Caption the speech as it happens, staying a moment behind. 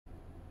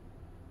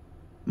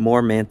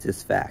More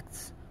mantis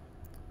facts.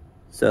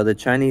 So the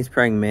Chinese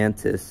praying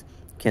mantis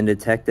can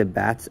detect a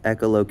bat's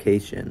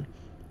echolocation.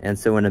 And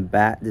so when a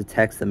bat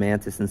detects the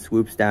mantis and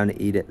swoops down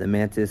to eat it, the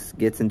mantis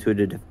gets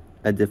into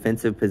a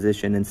defensive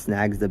position and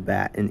snags the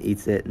bat and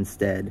eats it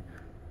instead.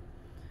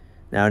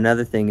 Now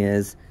another thing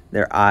is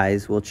their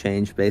eyes will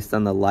change based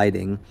on the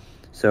lighting.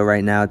 So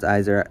right now its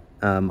eyes are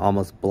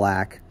almost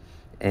black,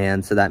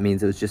 and so that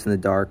means it was just in the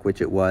dark,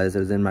 which it was. It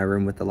was in my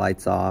room with the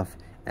lights off,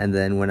 and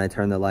then when I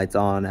turn the lights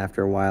on,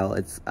 after a while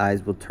its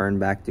eyes will turn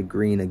back to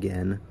green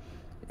again,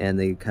 and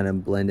they kind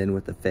of blend in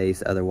with the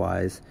face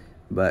otherwise.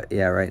 But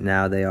yeah, right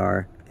now they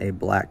are a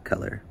black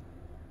color.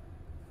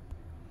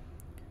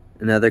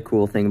 Another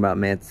cool thing about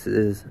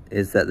mantises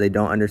is that they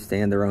don't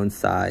understand their own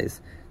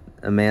size.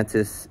 A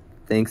mantis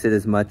thinks it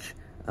is much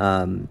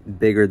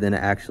bigger than it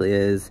actually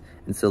is,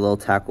 and so they'll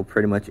tackle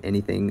pretty much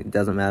anything. It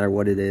doesn't matter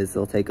what it is.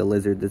 They'll take a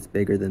lizard that's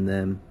bigger than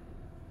them.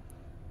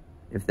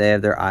 If they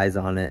have their eyes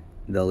on it,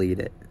 they'll eat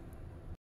it.